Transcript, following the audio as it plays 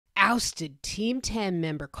ousted Team 10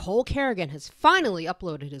 member Cole Carrigan has finally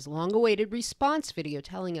uploaded his long-awaited response video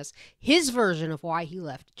telling us his version of why he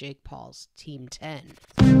left Jake Paul's Team 10.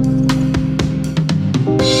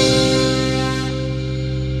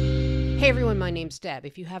 Hey everyone, my name's Deb.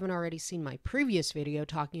 If you haven't already seen my previous video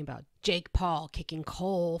talking about Jake Paul kicking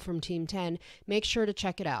Cole from Team 10, make sure to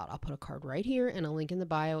check it out. I'll put a card right here and a link in the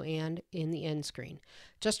bio and in the end screen.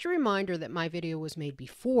 Just a reminder that my video was made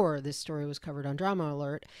before this story was covered on Drama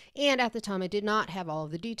Alert, and at the time I did not have all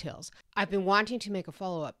of the details. I've been wanting to make a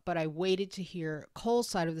follow-up, but I waited to hear Cole's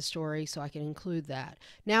side of the story so I could include that.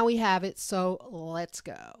 Now we have it, so let's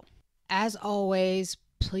go. As always,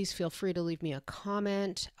 please feel free to leave me a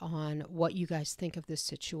comment on what you guys think of this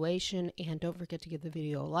situation, and don't forget to give the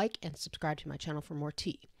video a like and subscribe to my channel for more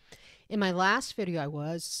tea. In my last video, I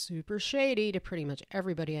was super shady to pretty much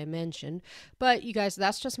everybody I mentioned, but you guys,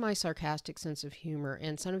 that's just my sarcastic sense of humor,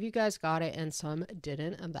 and some of you guys got it and some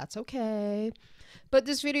didn't, and that's okay. But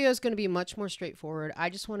this video is going to be much more straightforward.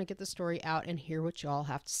 I just want to get the story out and hear what y'all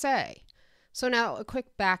have to say. So now, a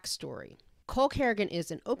quick backstory. Cole Carrigan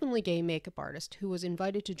is an openly gay makeup artist who was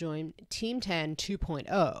invited to join Team 10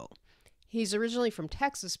 2.0. He's originally from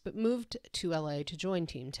Texas, but moved to LA to join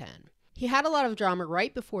Team 10. He had a lot of drama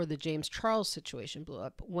right before the James Charles situation blew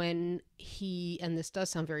up when he, and this does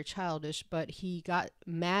sound very childish, but he got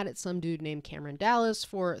mad at some dude named Cameron Dallas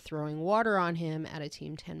for throwing water on him at a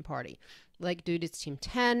Team 10 party. Like, dude, it's Team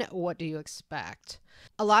 10. What do you expect?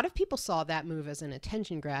 A lot of people saw that move as an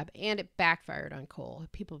attention grab, and it backfired on Cole.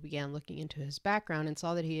 People began looking into his background and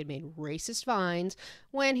saw that he had made racist vines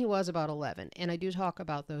when he was about 11, and I do talk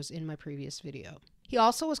about those in my previous video. He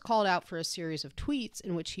also was called out for a series of tweets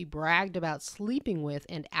in which he bragged about sleeping with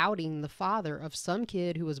and outing the father of some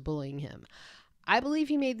kid who was bullying him. I believe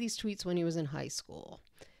he made these tweets when he was in high school.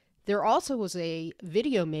 There also was a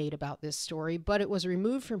video made about this story, but it was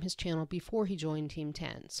removed from his channel before he joined Team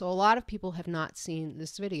 10. So a lot of people have not seen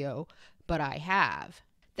this video, but I have.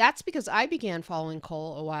 That's because I began following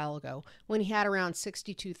Cole a while ago when he had around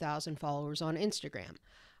 62,000 followers on Instagram.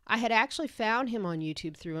 I had actually found him on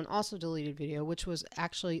YouTube through an also deleted video, which was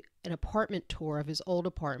actually an apartment tour of his old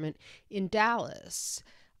apartment in Dallas.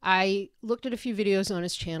 I looked at a few videos on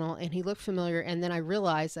his channel and he looked familiar, and then I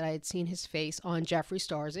realized that I had seen his face on Jeffree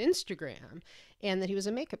Star's Instagram and that he was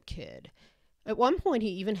a makeup kid. At one point he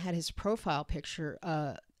even had his profile picture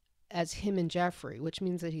as him and Jeffree, which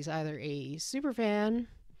means that he's either a super fan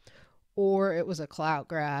or it was a clout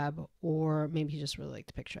grab, or maybe he just really liked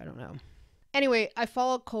the picture, I don't know. Anyway, I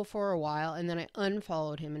followed Cole for a while, and then I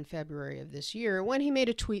unfollowed him in February of this year when he made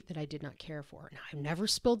a tweet that I did not care for. Now, I've never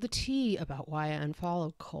spilled the tea about why I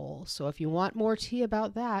unfollowed Cole, so if you want more tea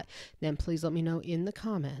about that, then please let me know in the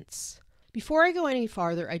comments. Before I go any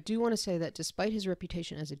farther, I do want to say that despite his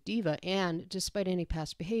reputation as a diva and despite any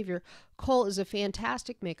past behavior, Cole is a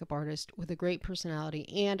fantastic makeup artist with a great personality,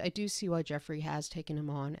 and I do see why Jeffree has taken him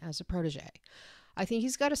on as a protege. I think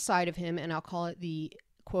he's got a side of him, and I'll call it the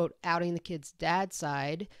quote, outing the kid's dad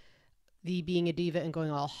side, the being a diva and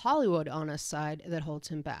going all Hollywood on us side that holds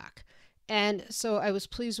him back. And so I was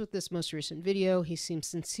pleased with this most recent video. He seemed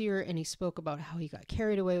sincere and he spoke about how he got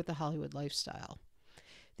carried away with the Hollywood lifestyle.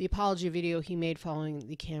 The apology video he made following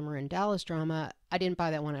the Cameron Dallas drama, I didn't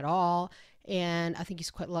buy that one at all. And I think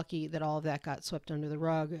he's quite lucky that all of that got swept under the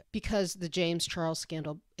rug because the James Charles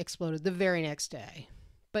scandal exploded the very next day.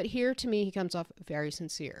 But here, to me, he comes off very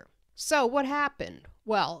sincere. So what happened?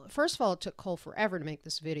 Well, first of all, it took Cole forever to make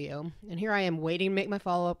this video. And here I am waiting to make my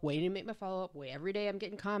follow-up, Every day I'm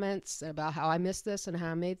getting comments about how I missed this and how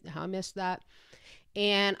I missed that.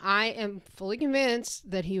 And I am fully convinced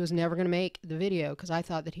that he was never going to make the video because I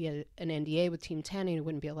thought that he had an NDA with Team 10 and he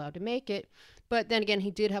wouldn't be allowed to make it. But then again, he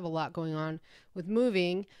did have a lot going on with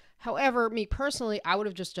moving. However, me personally, I would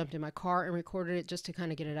have just jumped in my car and recorded it just to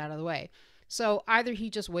kind of get it out of the way. So either he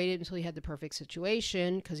just waited until he had the perfect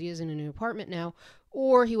situation, because he is in a new apartment now,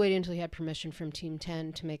 or he waited until he had permission from Team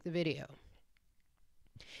 10 to make the video.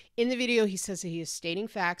 In the video, he says that he is stating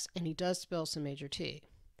facts, and he does spill some major tea.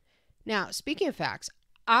 Now, speaking of facts,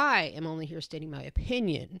 I am only here stating my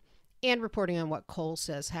opinion and reporting on what Cole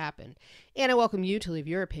says happened. And I welcome you to leave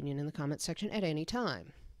your opinion in the comments section at any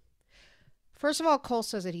time. First of all, Cole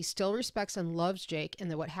says that he still respects and loves Jake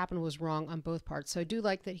and that what happened was wrong on both parts. So I do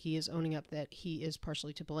like that he is owning up that he is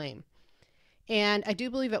partially to blame. And I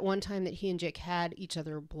do believe at one time that he and Jake had each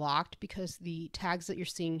other blocked because the tags that you're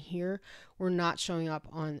seeing here were not showing up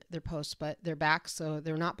on their posts, but they're back. So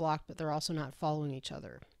they're not blocked, but they're also not following each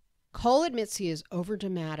other. Cole admits he is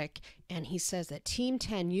overdramatic, and he says that Team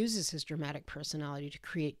 10 uses his dramatic personality to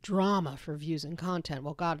create drama for views and content.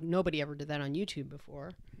 Well, God, nobody ever did that on YouTube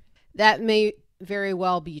before. That may very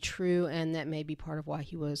well be true, and that may be part of why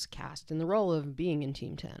he was cast in the role of being in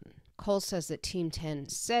Team 10. Cole says that Team 10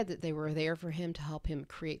 said that they were there for him to help him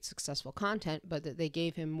create successful content, but that they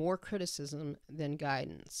gave him more criticism than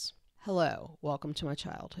guidance. Hello, welcome to my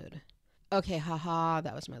childhood. Okay, haha,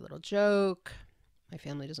 that was my little joke. My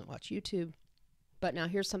family doesn't watch YouTube. But now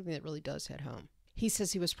here's something that really does hit home. He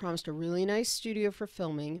says he was promised a really nice studio for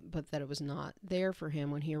filming, but that it was not there for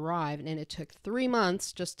him when he arrived, and it took 3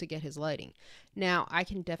 months just to get his lighting. Now, I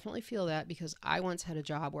can definitely feel that because I once had a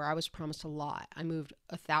job where I was promised a lot. I moved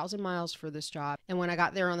 1,000 miles for this job, and when I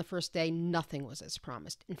got there on the first day, nothing was as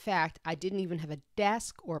promised. In fact, I didn't even have a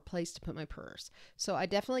desk or a place to put my purse. So I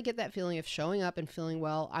definitely get that feeling of showing up and feeling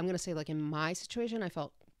well. I'm going to say, like in my situation, I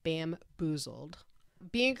felt bamboozled.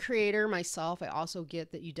 Being a creator myself, I also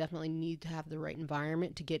get that you definitely need to have the right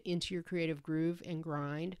environment to get into your creative groove and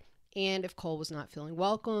grind. And if Cole was not feeling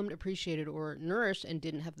welcomed, appreciated, or nourished and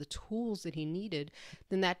didn't have the tools that he needed,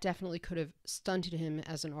 then that definitely could have stunted him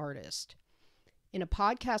as an artist. In a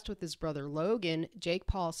podcast with his brother Logan, Jake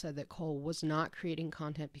Paul said that Cole was not creating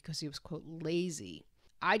content because he was, quote, lazy.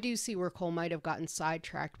 I do see where Cole might have gotten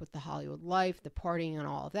sidetracked with the Hollywood life, the partying and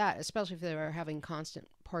all of that, especially if they were having constant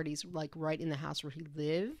parties like right in the house where he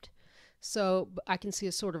lived. So I can see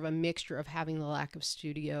a sort of a mixture of having the lack of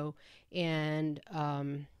studio and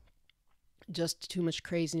just too much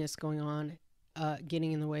craziness going on,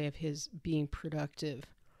 getting in the way of his being productive.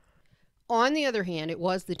 On the other hand, it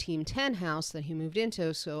was the Team 10 house that he moved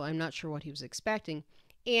into, so I'm not sure what he was expecting.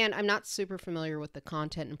 And I'm not super familiar with the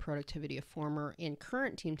content and productivity of former and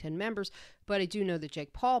current Team 10 members, but I do know that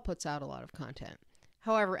Jake Paul puts out a lot of content.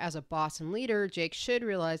 However, as a boss and leader, Jake should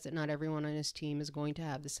realize that not everyone on his team is going to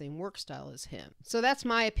have the same work style as him. So that's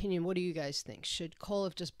my opinion. What do you guys think? Should Cole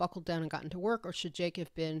have just buckled down and gotten to work, or should Jake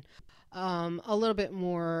have been a little bit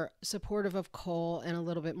more supportive of Cole and a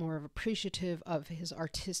little bit more of appreciative of his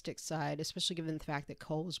artistic side, especially given the fact that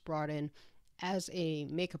Cole was brought in as a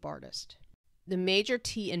makeup artist? The major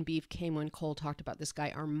tea and beef came when Cole talked about this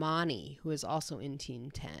guy Armani, who is also in Team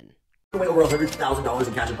 10. Away over $100,000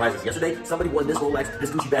 in cash and prizes. Yesterday, somebody won this Rolex,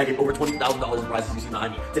 this Gucci bag, and over $20,000 in prizes you see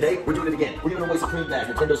behind me. Today, we're doing it again. We're giving away Supreme bags,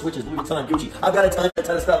 Nintendo Switches, Louis Vuitton, Gucci. I've got a ton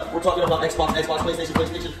of stuff. We're talking about Xbox,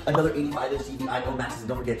 PlayStation, another 85-inch TV, iPhone Maxes, and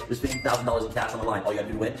don't forget, there's $50,000 in cash on the line. All you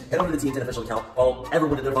gotta do to win, head over to the Team 10 official account, follow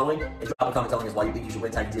everyone that they're following, and drop a comment telling us why you think you should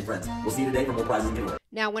win, tag your 10 friends. We'll see you today for more prizes and giveaways.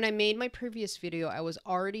 Now, when I made my previous video, I was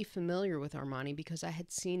already familiar with Armani because I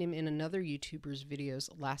had seen him in another YouTuber's videos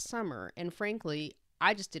last summer, and frankly,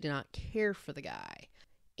 I just did not care for the guy.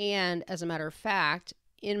 And as a matter of fact,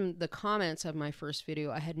 in the comments of my first video,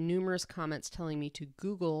 I had numerous comments telling me to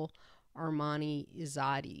Google Armani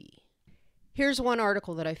Izzati. Here's one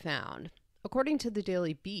article that I found. According to the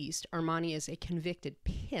Daily Beast, Armani is a convicted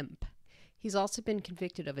pimp. He's also been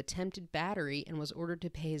convicted of attempted battery and was ordered to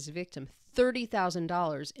pay his victim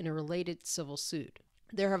 $30,000 in a related civil suit.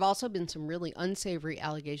 There have also been some really unsavory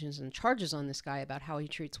allegations and charges on this guy about how he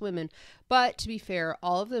treats women, but to be fair,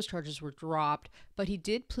 all of those charges were dropped, but he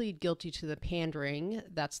did plead guilty to the pandering,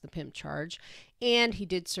 that's the pimp charge, and he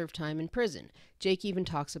did serve time in prison. Jake even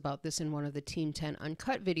talks about this in one of the Team 10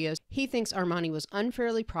 Uncut videos. He thinks Armani was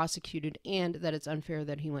unfairly prosecuted and that it's unfair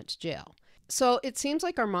that he went to jail. So it seems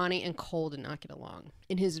like Armani and Cole did not get along.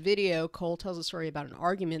 In his video, Cole tells a story about an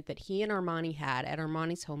argument that he and Armani had at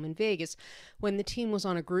Armani's home in Vegas when the team was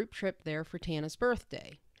on a group trip there for Tana's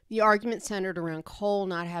birthday. The argument centered around Cole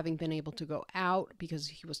not having been able to go out because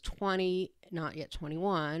he was 20, not yet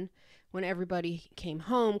 21. When everybody came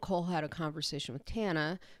home, Cole had a conversation with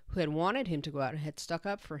Tana, who had wanted him to go out and had stuck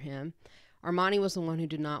up for him. Armani was the one who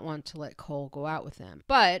did not want to let Cole go out with them.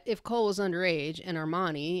 But if Cole was underage and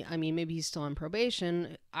Armani, I mean, maybe he's still on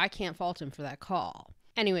probation, I can't fault him for that call.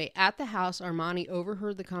 Anyway, at the house, Armani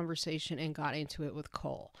overheard the conversation and got into it with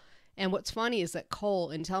Cole. And what's funny is that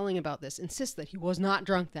Cole, in telling about this, insists that he was not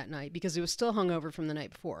drunk that night because he was still hungover from the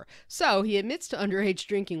night before. So he admits to underage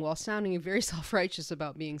drinking while sounding very self-righteous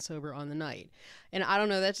about being sober on the night. And I don't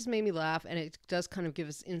know, that just made me laugh, and it does kind of give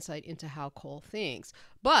us insight into how Cole thinks.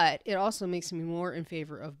 But it also makes me more in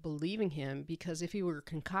favor of believing him, because if he were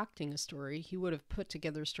concocting a story, he would have put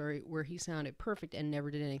together a story where he sounded perfect and never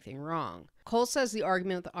did anything wrong. Cole says the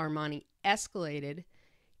argument with Armani escalated,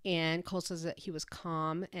 and Cole says that he was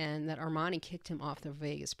calm and that Armani kicked him off the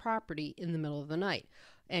Vegas property in the middle of the night.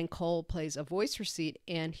 And Cole plays a voice receipt,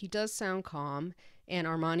 and he does sound calm, and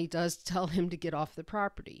Armani does tell him to get off the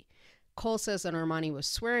property. Cole says that Armani was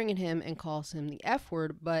swearing at him and calls him the F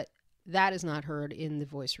word, but that is not heard in the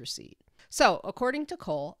voice receipt. So, according to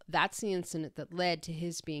Cole, that's the incident that led to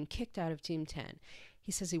his being kicked out of Team 10.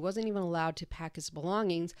 He says he wasn't even allowed to pack his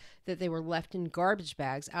belongings, that they were left in garbage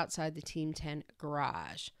bags outside the Team 10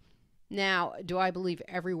 garage. Now, do I believe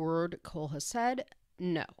every word Cole has said?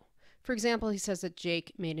 No. For example, he says that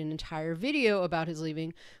Jake made an entire video about his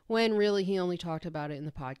leaving when really he only talked about it in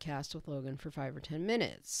the podcast with Logan for 5 or 10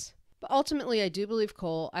 minutes. But ultimately, I do believe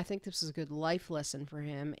Cole. I think this is a good life lesson for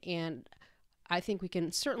him, and I think we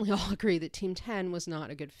can certainly all agree that Team 10 was not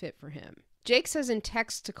a good fit for him. Jake says in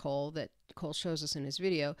text to Cole, that Cole shows us in his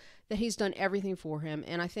video, that he's done everything for him,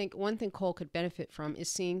 and I think one thing Cole could benefit from is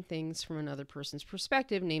seeing things from another person's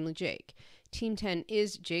perspective, namely Jake. Team 10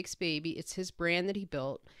 is Jake's baby. It's his brand that he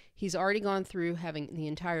built. He's already gone through having the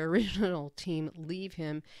entire original team leave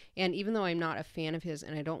him, and even though I'm not a fan of his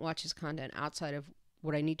and I don't watch his content outside of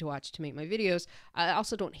what I need to watch to make my videos, I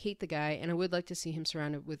also don't hate the guy, and I would like to see him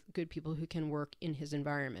surrounded with good people who can work in his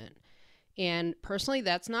environment. And personally,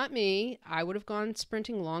 that's not me. I would have gone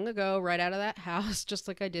sprinting long ago, right out of that house, just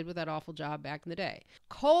like I did with that awful job back in the day.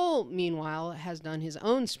 Cole, meanwhile, has done his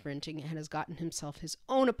own sprinting and has gotten himself his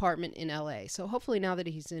own apartment in LA. So hopefully now that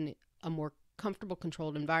he's in a more comfortable,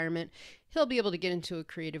 controlled environment, he'll be able to get into a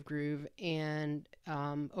creative groove and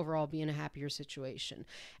overall be in a happier situation.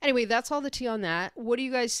 Anyway, that's all the tea on that. What do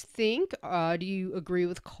you guys think? Do you agree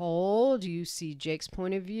with Cole? Do you see Jake's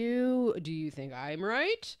point of view? Do you think I'm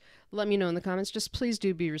right? Let me know in the comments. Just please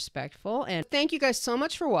do be respectful. And thank you guys so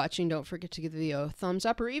much for watching. Don't forget to give the video a thumbs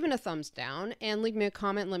up or even a thumbs down. And leave me a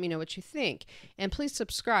comment and let me know what you think. And please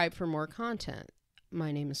subscribe for more content.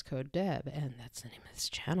 My name is Code Deb, and that's the name of this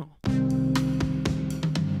channel.